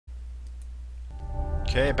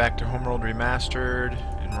Okay, back to Homeworld Remastered,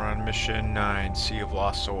 and we're on Mission 9, Sea of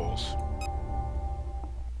Lost Souls.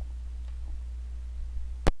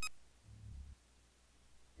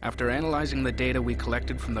 After analyzing the data we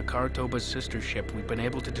collected from the Karatoba's sister ship, we've been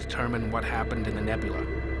able to determine what happened in the nebula.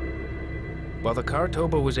 While the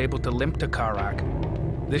Karatoba was able to limp to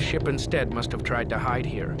Karak, this ship instead must have tried to hide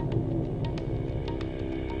here.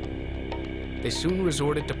 They soon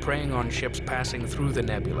resorted to preying on ships passing through the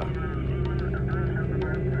nebula.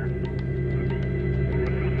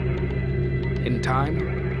 In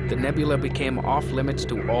time, the nebula became off-limits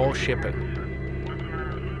to all shipping.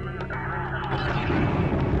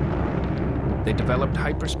 They developed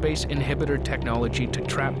hyperspace inhibitor technology to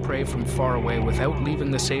trap prey from far away without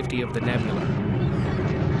leaving the safety of the nebula.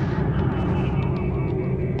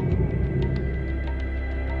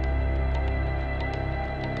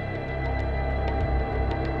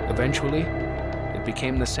 Eventually, it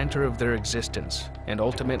became the center of their existence, and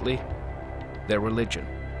ultimately, their religion.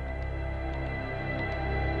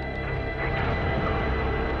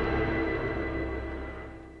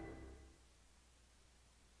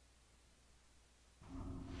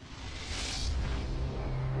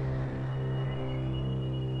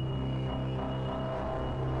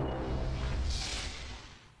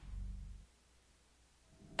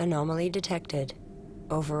 Anomaly detected.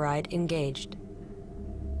 Override engaged.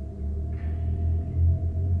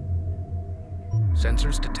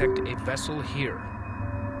 Sensors detect a vessel here.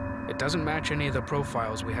 It doesn't match any of the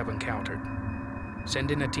profiles we have encountered. Send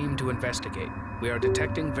in a team to investigate. We are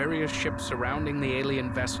detecting various ships surrounding the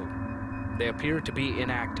alien vessel. They appear to be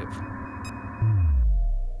inactive.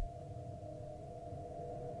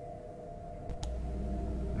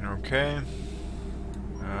 Okay.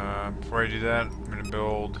 Before I do that, I'm gonna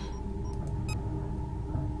build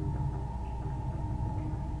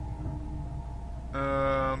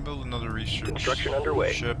another research Construction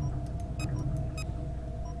underway. ship.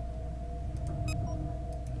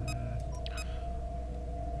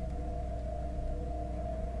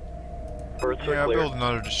 Berths are Yeah, I'll clear. build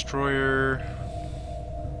another destroyer.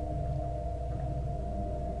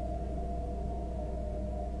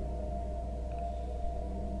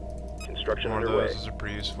 Construction More of underway. those are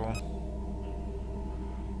pretty useful.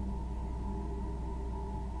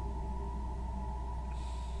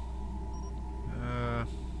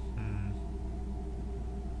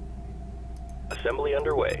 Assembly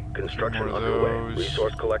underway. Construction more of underway. those.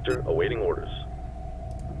 Resource collector awaiting orders.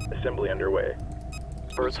 Assembly underway.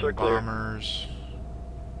 Berths Some are clear. bombers.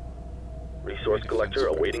 Resource collector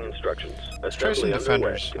awaiting instructions. Let's try some Assembly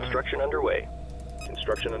underway. defenders. Construction underway.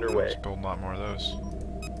 Construction underway. Let's build a lot more of those.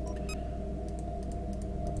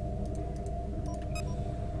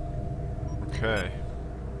 Okay.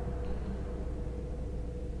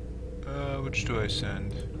 Which do I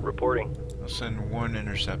send? Reporting. I'll send one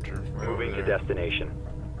interceptor. Right Moving over to there. destination.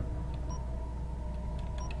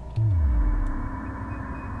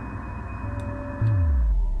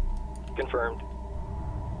 Confirmed.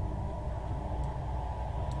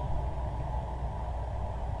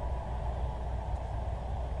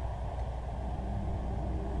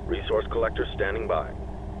 Resource collector standing by.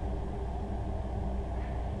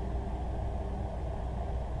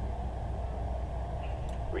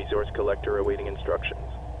 Resource collector awaiting instructions.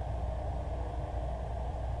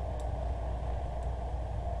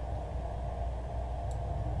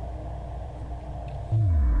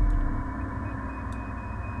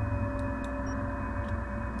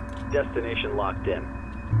 Destination locked in.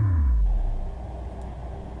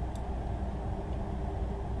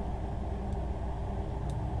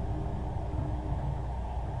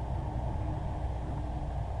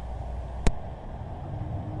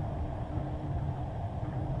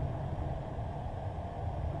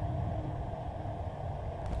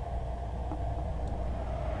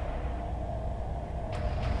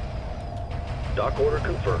 Dock order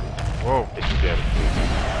confirmed. Whoa.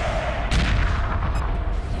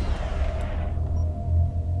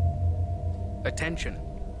 Attention.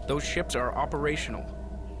 Those ships are operational.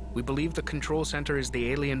 We believe the control center is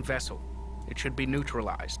the alien vessel. It should be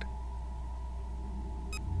neutralized.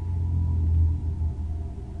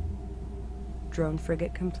 Drone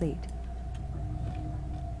frigate complete.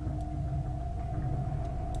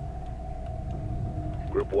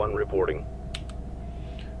 Group 1 reporting.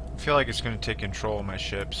 I feel like it's going to take control of my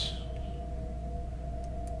ships.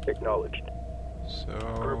 Acknowledged. So,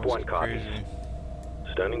 Group it's 1 copies. crazy.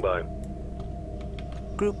 Standing by.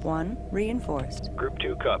 Group 1 reinforced. Group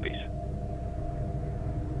 2 copies.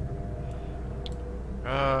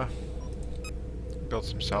 Built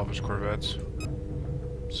some salvage corvettes.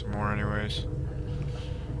 Some more anyways.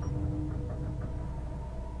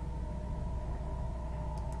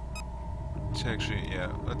 Let's actually,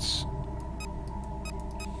 yeah, let's...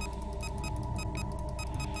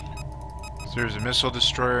 So there's a missile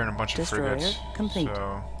destroyer and a bunch Destroyer of frigates. complete.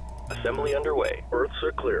 So... Assembly underway. Earths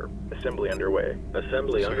are clear. Assembly underway.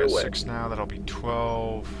 Assembly So I got underway. 6 now, that'll be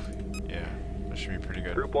 12. Yeah, that should be pretty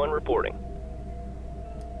good. Group 1 reporting.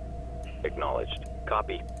 Acknowledged.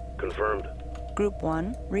 Copy. Confirmed. Group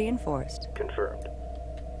 1 reinforced. Confirmed.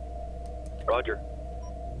 Roger.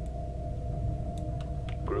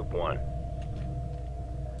 Group 1.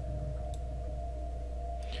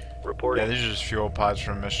 Reporting. Yeah, these are just fuel pods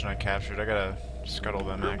from a mission I captured. I gotta scuttle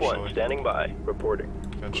them, Group actually. 1 standing by. Reporting.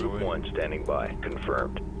 Eventually. Group 1 standing by.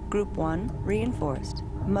 Confirmed. Group 1 reinforced.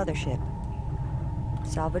 Mothership.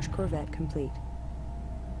 Salvage corvette complete.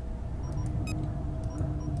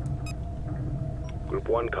 Group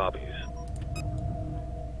 1 copies.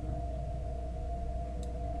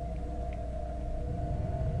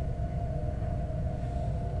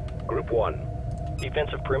 Group 1.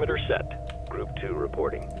 Defensive perimeter set. Group 2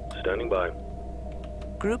 reporting. Standing by.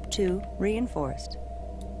 Group 2 reinforced.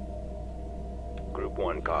 Group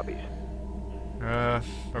 1 copies.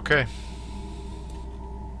 Okay.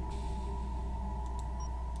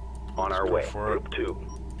 On our go way. for it. Group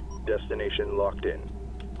 2. Destination locked in.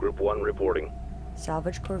 Group 1 reporting.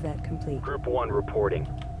 Salvage corvette complete. Group 1 reporting.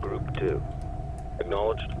 Group 2.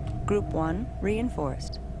 Acknowledged. Group 1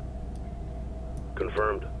 reinforced.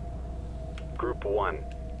 Confirmed. Group 1.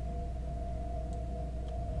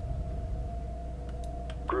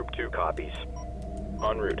 Group 2 copies.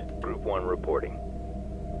 En route. Group 1 reporting.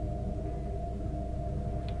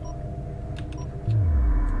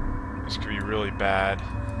 This could be really bad.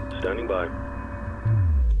 Standing by.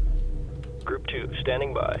 Group 2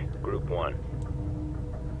 standing by. Group 1.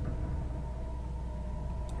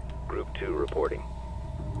 Group 2 reporting.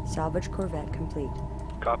 Salvage corvette complete.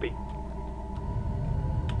 Copy.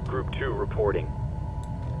 Group 2 reporting.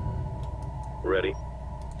 Ready.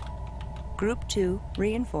 Group 2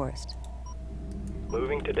 reinforced.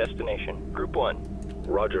 Moving to destination. Group 1.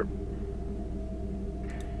 Roger.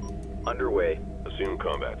 Underway. Assume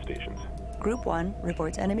combat stations. Group 1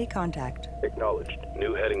 reports enemy contact. Acknowledged.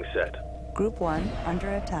 New heading set. Group 1 under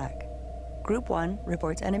attack. Group 1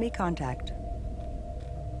 reports enemy contact.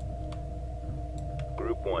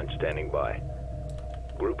 Group 1 standing by.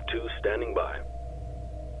 Group 2 standing by.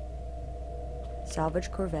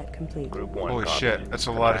 Salvage corvette complete. Group 1 Holy copies. shit, that's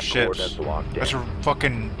a lot of Attack ships. coordinates locked in. That's a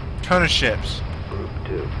fucking ton of ships. Group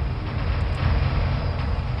 2.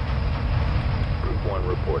 Group 1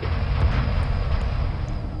 reporting.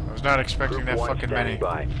 I was not expecting Group that 1 fucking many. standing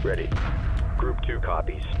by. Ready. Group 2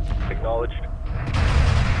 copies. Acknowledged.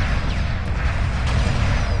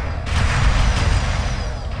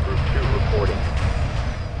 Group 2 reporting.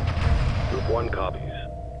 Group 1 copies.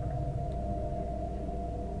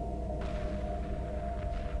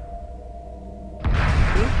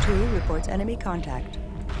 Group 2 reports enemy contact.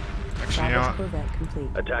 Actually, you know Salvage what? corvette complete.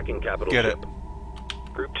 Attacking capital Get ship.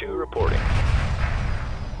 Group 2 reporting.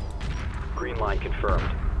 Green line confirmed.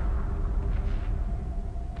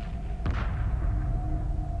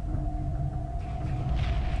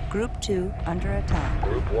 Group 2 under attack.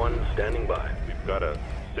 Group 1 standing by. We've got a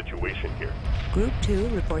situation here. Group 2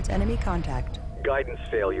 reports enemy contact. Guidance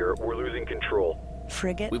failure. We're losing control.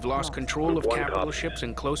 Frigate We've lost control of Group 1 capital copies. ships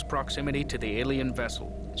in close proximity to the alien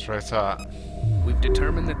vessel. That's what I thought. We've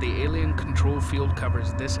determined that the alien control field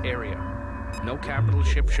covers this area. No capital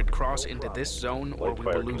ship should cross into this zone or we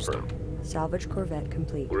will lose them. Salvage corvette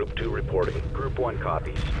complete. Group 2 reporting. Group 1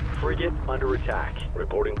 copies. Frigate under attack.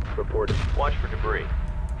 Reporting. Reported. Watch for debris.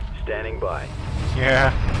 Standing by.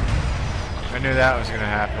 Yeah. I knew that was gonna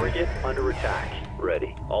happen. Frigate under attack.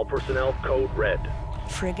 Ready. All personnel code red.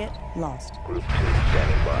 Frigate lost. Group 2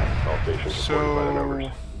 standing by. All stations So- reported by the numbers.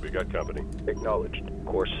 We got company. Acknowledged.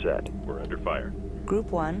 Course set. We're under fire.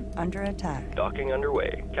 Group 1 under attack. Docking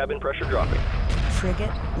underway. Cabin pressure dropping.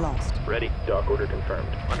 Frigate lost. Ready. Dock order confirmed.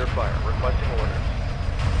 Under fire. Requesting orders.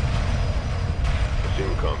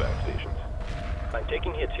 Assume combat stations. I'm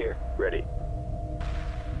taking hits here. Ready.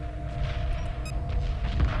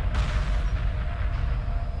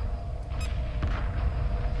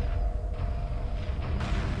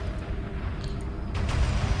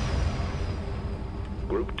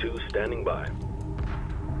 Group 2 standing by.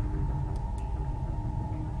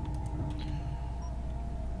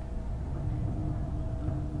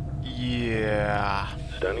 Yeah.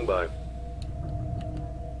 Standing by.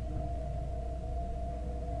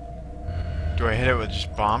 Do I hit it with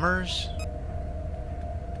just bombers?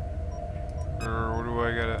 Or what do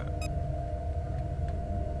I gotta...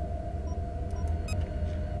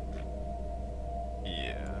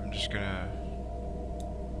 Yeah, I'm just gonna...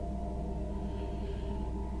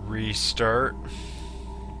 restart.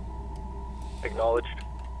 Acknowledged.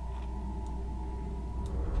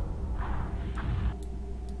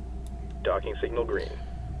 Docking signal green.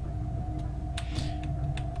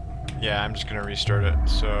 Yeah, I'm just gonna restart it.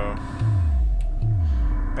 So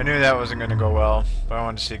I knew that wasn't gonna go well, but I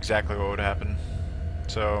wanted to see exactly what would happen.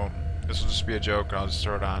 So this will just be a joke, and I'll just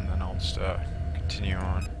throw it on, and I'll just continue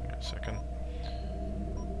on. Wait a second.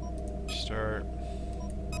 Start.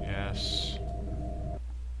 Yes.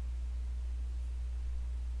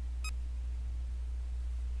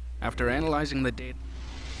 After analyzing the data...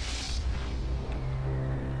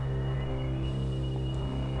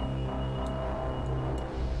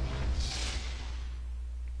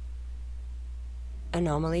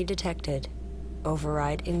 Anomaly detected.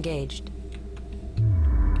 Override engaged.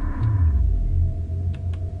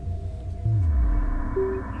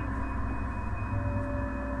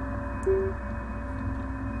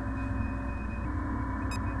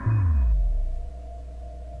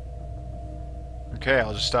 Okay,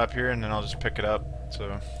 I'll just stop here and then I'll just pick it up.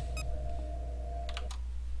 So